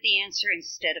be part of the answer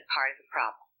instead of part of the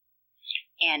problem.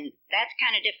 And that's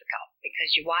kind of difficult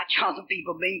because you watch all the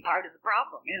people being part of the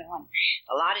problem, and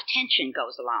a lot of tension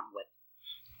goes along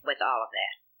with all of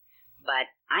that. But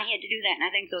I had to do that, and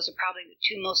I think those are probably the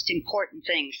two most important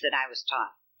things that I was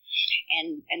taught.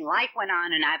 And life went on,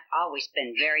 and I've always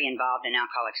been very involved in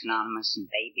Alcoholics Anonymous and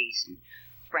babies and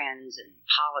friends and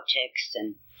politics,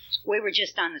 and we were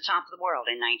just on the top of the world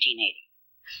in 1980.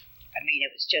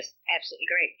 It was just absolutely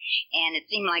great. And it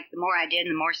seemed like the more I did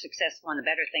and the more successful and the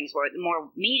better things were, the more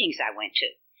meetings I went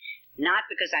to. Not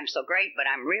because I'm so great, but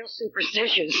I'm real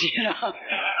superstitious,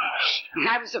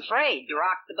 I was afraid to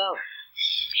rock the boat.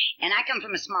 And I come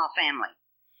from a small family.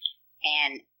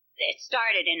 And it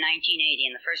started in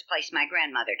 1980. In the first place, my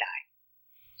grandmother died.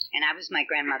 And I was my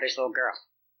grandmother's little girl.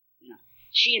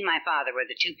 She and my father were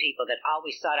the two people that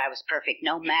always thought I was perfect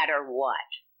no matter what.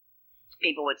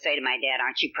 People would say to my dad,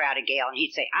 aren't you proud of Gail? And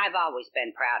he'd say, I've always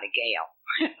been proud of Gail.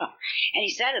 And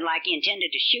he said it like he intended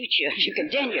to shoot you if you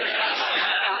continued.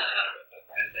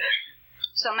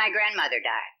 So my grandmother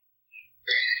died.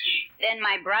 Then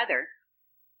my brother,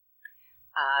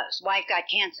 his wife got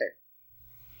cancer.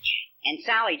 And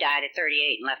Sally died at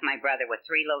 38 and left my brother with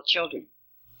 3 little children.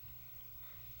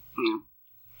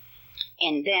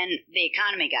 And then the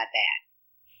economy got bad.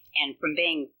 And from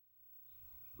being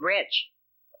rich,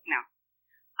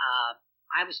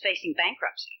 I was facing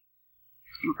bankruptcy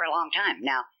for a long time.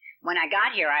 Now, when I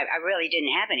got here, I really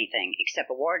didn't have anything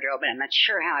except a wardrobe, and I'm not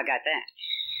sure how I got that.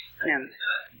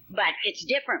 But it's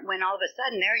different when all of a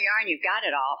sudden there you are and you've got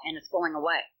it all and it's going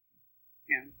away.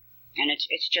 And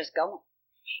it's just going.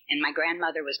 And my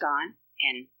grandmother was gone,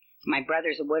 and my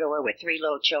brother's a widower with 3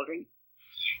 little children.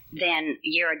 Then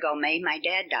a year ago May, my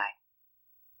dad died.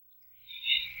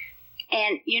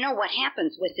 And what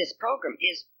happens with this program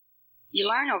is you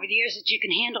learn over the years that you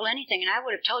can handle anything, and I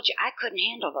would have told you I couldn't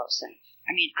handle those things.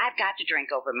 I've got to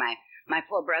drink over my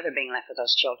poor brother being left with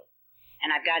those children.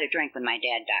 And I've got to drink when my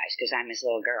dad dies because I'm his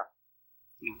little girl.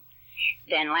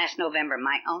 Then last November,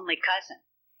 my only cousin,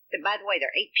 by the way,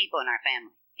 there are 8 people in our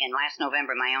family. And last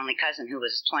November, my only cousin, who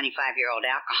was a 25-year-old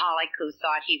alcoholic who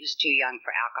thought he was too young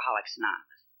for Alcoholics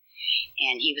Anonymous.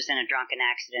 And he was in a drunken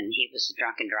accident, and he was a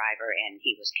drunken driver, and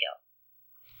he was killed.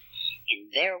 And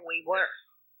there we were.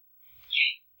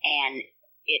 And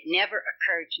it never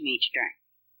occurred to me to drink.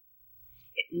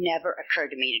 It never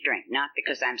occurred to me to drink. Not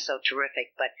because I'm so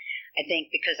terrific, but I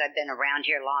think because I've been around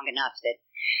here long enough that,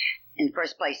 in the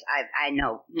first place, I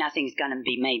know nothing's going to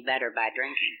be made better by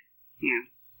drinking. Yeah.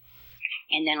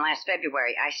 And then last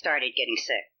February, I started getting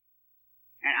sick.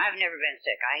 And I've never been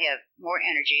sick. I have more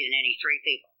energy than any 3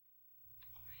 people.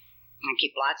 I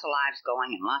keep lots of lives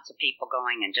going and lots of people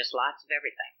going and just lots of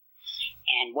everything.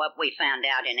 And what we found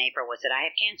out in April was that I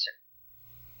have cancer.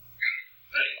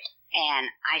 And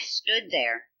I stood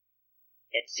there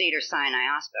at Cedars-Sinai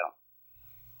Hospital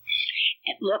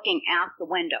and looking out the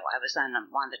window. I was on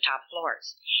one of the top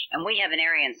floors. And we have an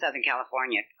area in Southern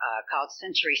California called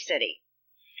Century City.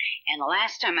 And the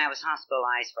last time I was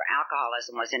hospitalized for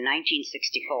alcoholism was in 1964.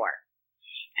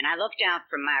 And I looked out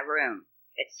from my room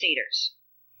at Cedars,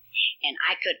 and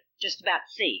I could just about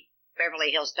see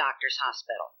Beverly Hills Doctors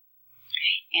Hospital.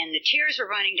 And the tears were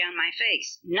running down my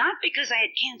face, not because I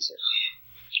had cancer,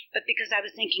 but because I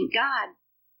was thinking, God,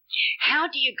 how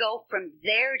do you go from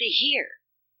there to here?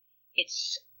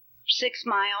 It's 6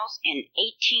 miles and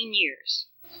 18 years.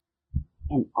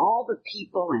 And all the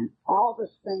people and all the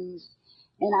things.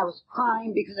 And I was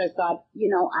crying because I thought,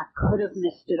 I could have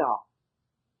missed it all.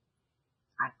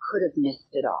 I could have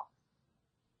missed it all.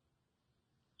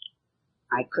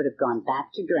 I could have gone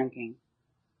back to drinking,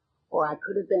 or I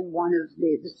could have been one of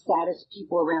the saddest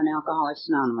people around Alcoholics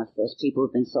Anonymous, those people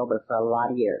who've been sober for a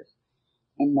lot of years,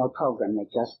 in no program. They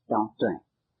just don't drink.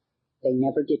 They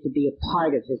never get to be a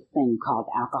part of this thing called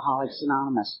Alcoholics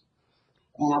Anonymous.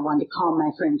 And I wanted to call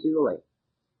my friend Julie,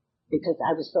 because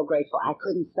I was so grateful. I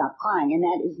couldn't stop crying, and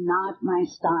that is not my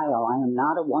style. I am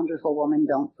not a wonderful woman.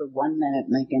 Don't for 1 minute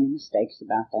make any mistakes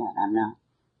about that. I'm not.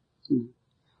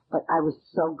 But I was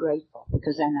so grateful,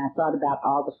 because then I thought about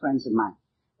all the friends of mine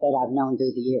that I've known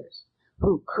through the years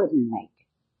who couldn't make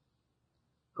it,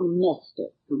 who missed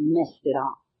it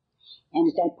all. And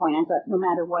at that point, I thought, no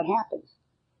matter what happens,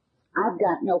 I've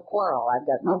got no quarrel. I've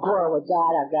got no quarrel with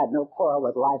God. I've got no quarrel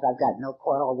with life. I've got no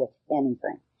quarrel with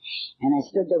anything. And I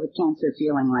stood there with cancer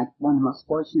feeling like one of the most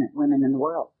fortunate women in the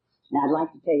world. And I'd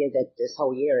like to tell you that this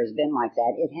whole year has been like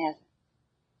that. It hasn't.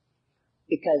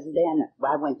 Because then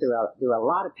I went through a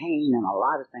lot of pain and a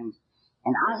lot of things.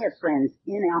 And I have friends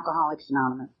in Alcoholics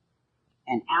Anonymous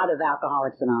and out of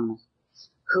Alcoholics Anonymous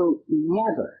who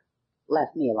never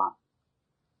left me alone.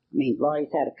 I mean,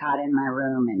 Laurie's had a cot in my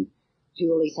room, and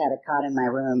Julie's had a cot in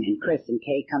my room, and Chris and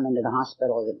Kay come into the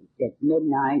hospital at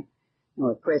midnight,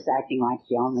 with Chris acting like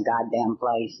she owned the goddamn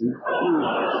place. And,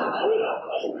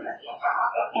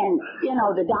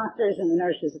 the doctors and the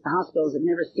nurses at the hospitals had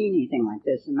never seen anything like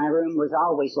this, and my room was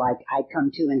always like I'd come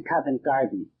to in Covent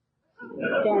Garden.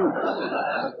 Then,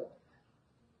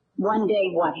 one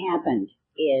day what happened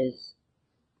is,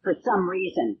 for some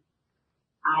reason,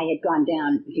 I had gone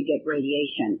down to get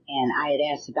radiation, and I had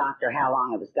asked the doctor how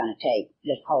long it was going to take,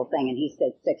 this whole thing, and he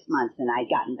said 6 months, and I'd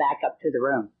gotten back up to the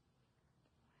room.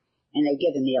 And they'd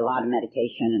given me a lot of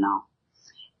medication and all.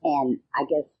 And I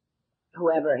guess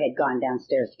whoever had gone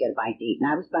downstairs to get a bite to eat, and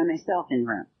I was by myself in the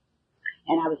room.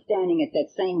 And I was standing at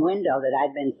that same window that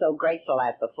I'd been so grateful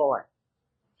at before.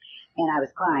 And I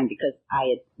was crying because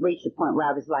I had reached the point where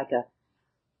I was like a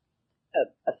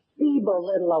feeble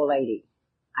little old lady.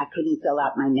 I couldn't fill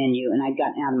out my menu, and I'd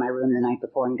gotten out of my room the night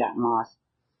before and gotten lost.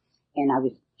 And I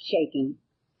was shaking.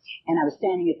 And I was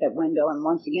standing at that window, and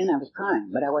once again I was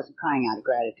crying, but I wasn't crying out of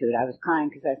gratitude. I was crying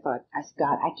because I thought,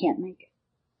 God, I can't make it.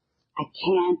 I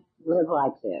can't live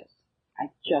like this.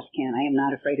 I just can't. I am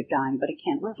not afraid of dying, but I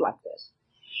can't live like this.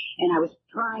 And I was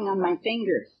trying on my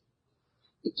fingers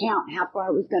to count how far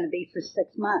it was going to be for 6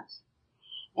 months.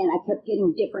 And I kept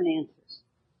getting different answers.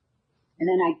 And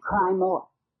then I'd cry more.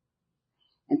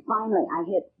 And finally I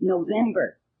hit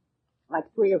November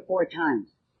like 3 or 4 times.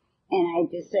 And I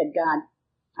just said, God,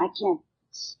 I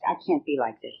can't be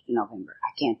like this in November.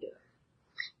 I can't do it.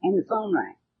 And the phone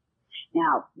rang.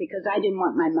 Now, because I didn't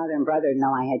want my mother and brother to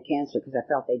know I had cancer because I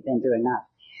felt they'd been through enough,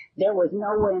 there was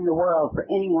no way in the world for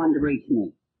anyone to reach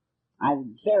me. I was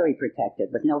very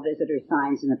protected with no visitor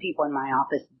signs, and the people in my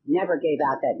office never gave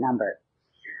out that number.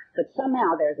 But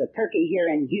somehow there's a turkey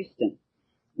here in Houston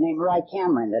named Roy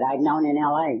Cameron that I'd known in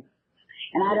L.A.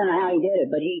 And I don't know how he did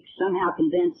it, but he somehow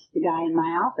convinced the guy in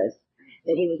my office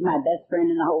that he was my best friend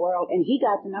in the whole world, and he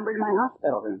got the number to my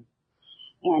hospital room.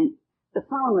 And the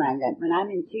phone rang, and I'm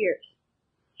in tears.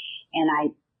 And I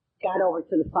got over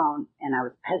to the phone, and I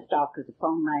was pissed off because the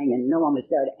phone rang, and no one was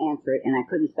there to answer it, and I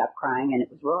couldn't stop crying, and it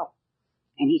was Roy.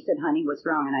 And he said, honey, what's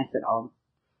wrong? And I said, oh,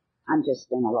 I'm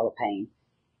just in a little pain.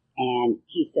 And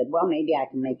he said, well, maybe I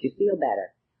can make you feel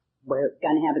better. we're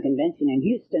going to have a convention in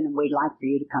Houston and we'd like for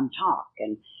you to come talk.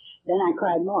 And then I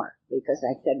cried more because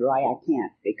I said, Roy, I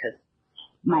can't because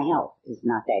my health is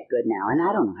not that good now and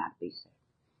I don't know how to be sick.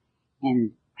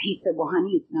 And he said, well,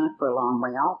 honey, it's not for a long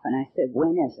way off. And I said,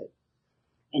 when is it?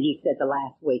 And he said, the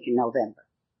last week in November.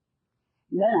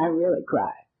 And then I really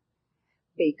cried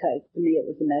because to me it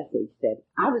was a message that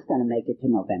I was going to make it to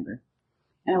November.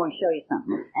 And I want to show you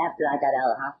something. After I got out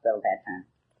of the hospital that time,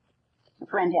 a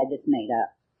friend had this made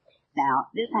up.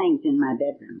 Now, this hangs in my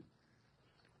bedroom.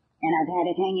 And I've had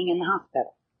it hanging in the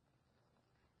hospital.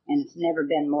 And it's never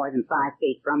been more than 5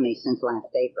 feet from me since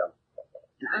last April.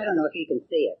 And I don't know if you can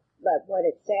see it, but what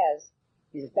it says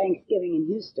is Thanksgiving in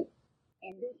Houston.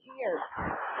 And this year,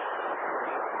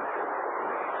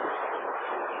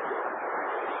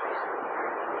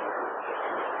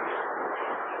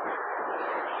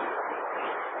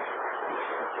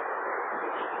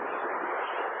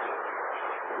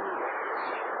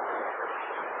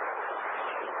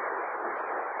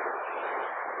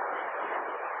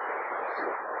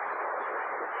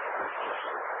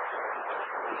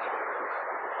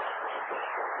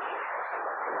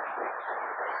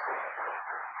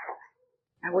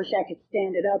 I wish I could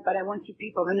stand it up, but I want you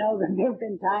people to know that there have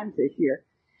been times this year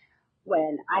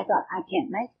when I thought, I can't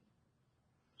make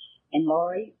it. And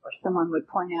Lori or someone would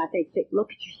point out, they'd say, look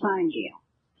at your sign, Gail.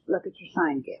 Look at your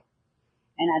sign, Gail.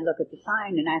 And I'd look at the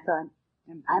sign and I thought,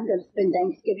 I'm going to spend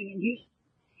Thanksgiving in Houston.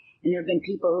 And there have been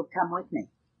people who've come with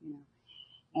me, you know.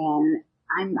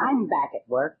 And I'm back at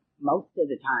work most of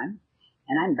the time.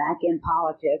 And I'm back in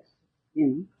politics, you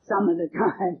know, some of the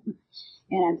time.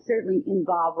 And I'm certainly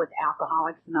involved with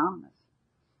Alcoholics Anonymous.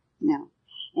 You know.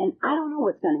 And I don't know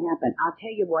what's going to happen. I'll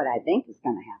tell you what I think is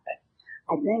going to happen.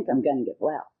 I think I'm going to get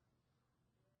well.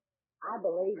 I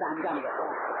believe I'm going to get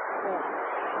well. Yeah.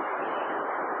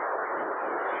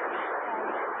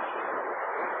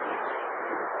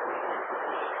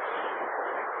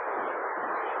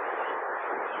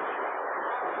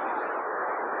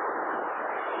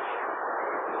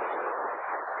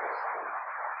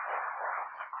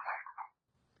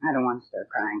 I don't want to start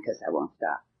crying because I won't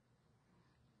stop.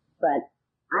 But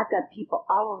I've got people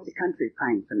all over the country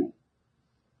praying for me.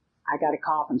 I got a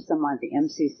call from someone at the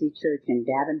MCC Church in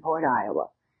Davenport, Iowa,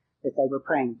 that they were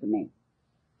praying for me.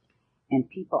 And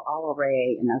people all over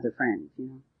AA and other friends, you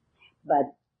know.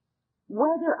 But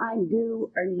whether I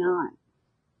do or not,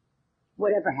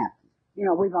 whatever happens, you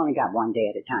know, we've only got one day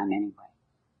at a time anyway.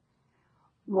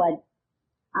 What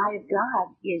I've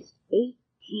got is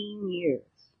 18 years.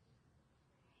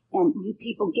 And you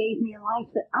people gave me a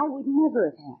life that I would never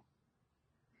have had.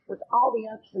 With all the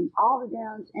ups and all the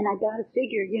downs. And I got to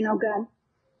figure, you know, God,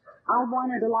 I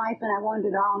wanted a life and I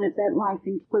wanted it all. And if that life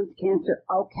includes cancer,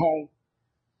 okay.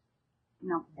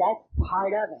 You know, that's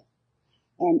part of it.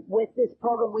 And with this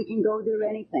program, we can go through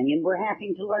anything. And we're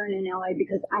having to learn in LA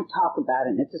because I talk about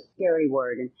it. And it's a scary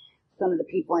word. And some of the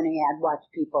people in the ad watch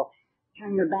people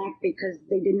turn their back because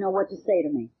they didn't know what to say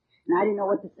to me. And I didn't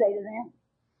know what to say to them.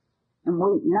 And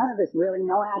none of us really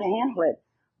know how to handle it,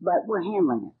 but we're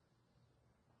handling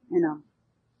it, you know.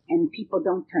 And people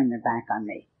don't turn their back on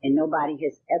me. And nobody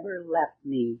has ever left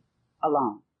me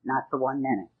alone, not for 1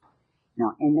 minute. You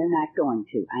know, and they're not going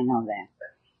to. I know that.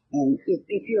 And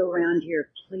if you're around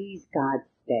here, please, God,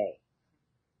 stay.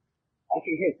 If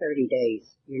you're here 30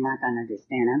 days, you're not going to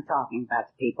understand. I'm talking about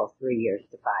the people 3 years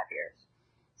to 5 years.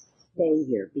 Stay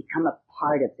here. Become a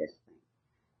part of this thing.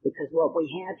 Because what we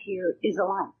have here is a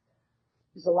life.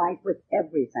 It's a life with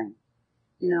everything.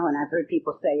 You know, and I've heard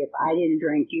people say, if I didn't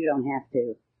drink, you don't have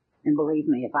to. And believe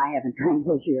me, if I haven't drank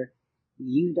this year,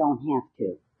 you don't have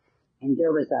to. And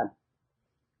there was a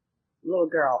little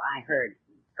girl I heard,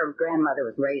 her grandmother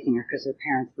was raising her because her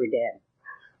parents were dead.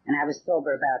 And I was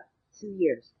sober about 2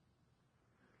 years.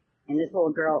 And this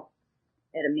little girl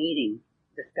at a meeting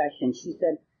discussion, she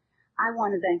said, I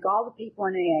want to thank all the people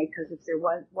in AA because if there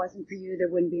wasn't for you, there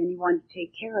wouldn't be anyone to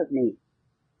take care of me.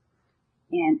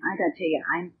 And I got to tell you,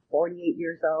 I'm 48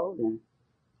 years old, and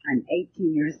I'm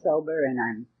 18 years sober, and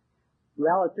I'm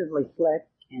relatively slick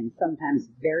and sometimes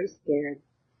very scared.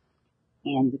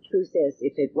 And the truth is,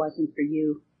 if it wasn't for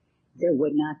you, there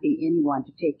would not be anyone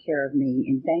to take care of me.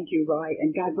 And thank you, Roy,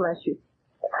 and God bless you.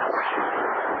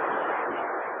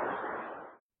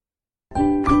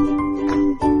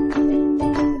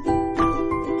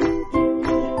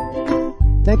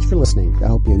 Thanks for listening. I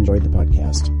hope you enjoyed the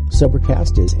podcast.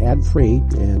 Sobercast is ad-free,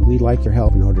 and we'd like your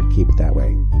help in order to keep it that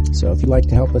way. So if you'd like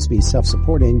to help us be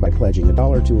self-supporting by pledging $1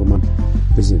 or $2 a month,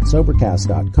 visit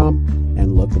Sobercast.com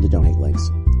and look for the donate links.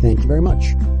 Thank you very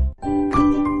much.